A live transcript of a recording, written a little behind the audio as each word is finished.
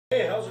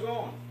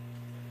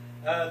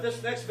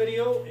This next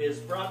video is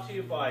brought to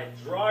you by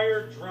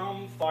Dryer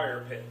Drum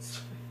Fire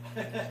Pits.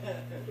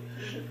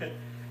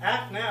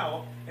 Act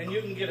now and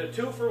you can get a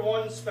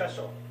 2-for-1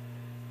 special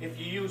if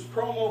you use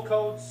promo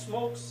code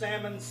Smoked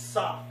Salmon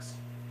Socks.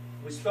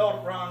 We spelled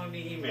it wrong in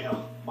the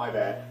email. My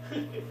bad.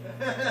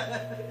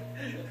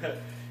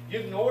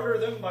 You can order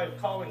them by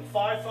calling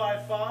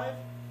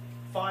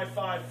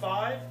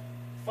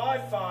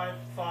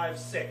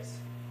 555-555-5556.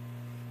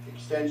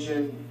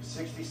 Extension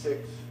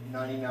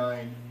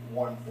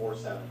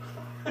 6699147.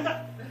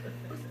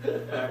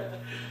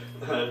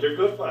 They're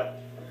good fun.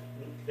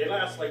 They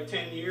last like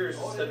 10 years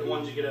instead of the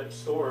ones you get at the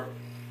store.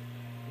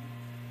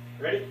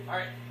 Ready? All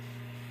right.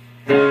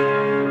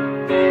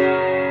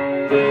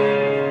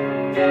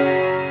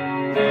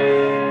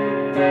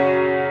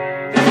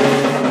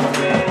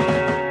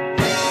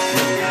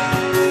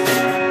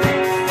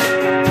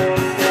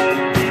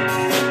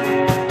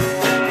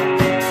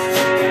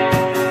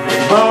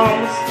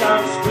 Mama's got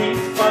a sweet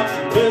spot,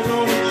 she lives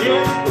on the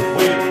jet, but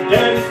when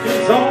daddy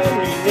comes home,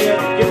 he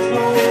never gets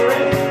no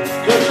rest.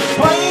 'Cause she's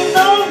playing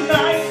all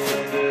night,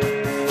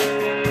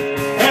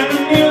 and the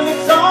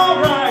music's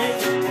alright.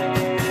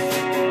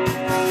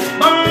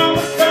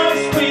 Mama's got a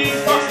sweet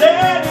spot,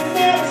 daddy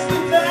never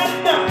sleeps at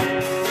night.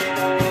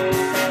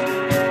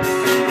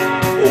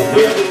 Oh,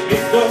 well, the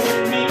kids go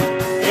with me,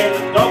 and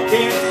the dog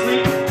can't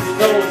sleep. There's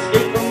no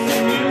escape from the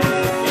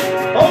music,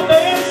 whole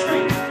damn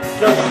street.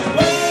 'Cause she's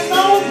playing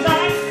all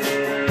night,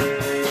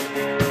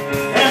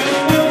 and the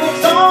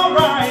music's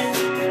alright.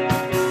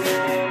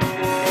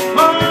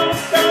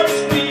 Mama's got a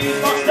squeeze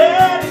box,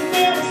 daddy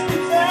never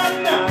sleeps at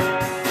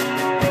night.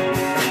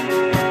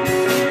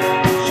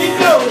 She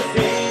goes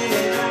in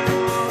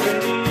and out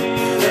and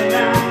in and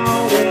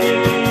out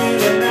and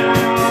in and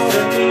out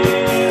and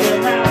in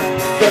and out.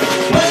 'Cause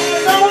she's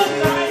playing all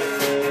night,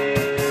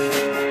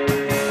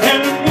 and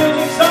the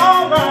music's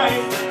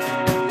alright.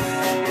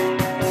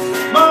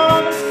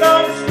 Mama's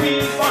got a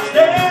squeeze box,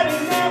 daddy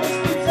never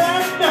sleeps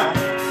at night.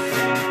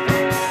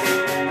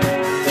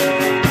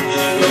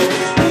 She goes,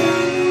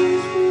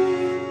 squeeze me,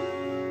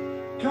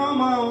 come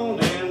on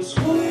and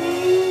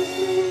squeeze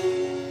me,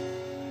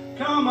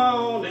 come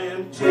on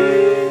and tease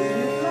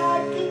me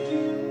like you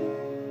do,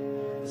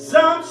 'cause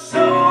I'm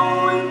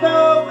so in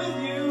love with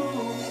you.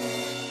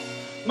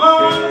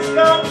 Mama's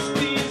got a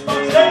squeeze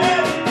box,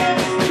 daddy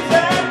never sleeps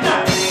at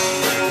night.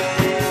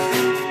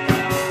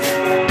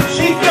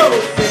 She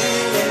goes in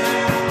and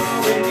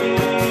out and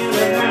in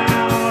and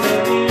out and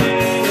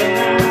in and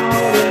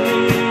out and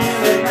in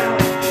and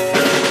out.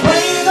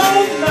 Playing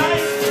all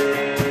night,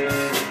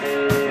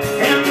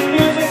 and the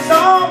music's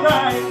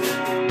alright.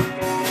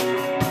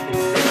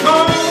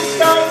 Mama's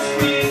got a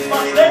squeeze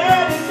box,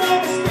 daddy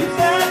never sleeps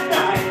at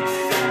night.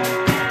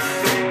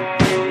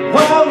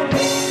 Well,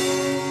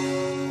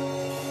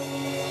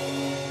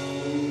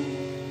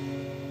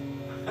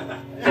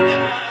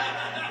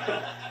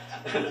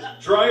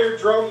 Dryer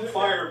Drum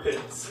Fire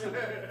Pits.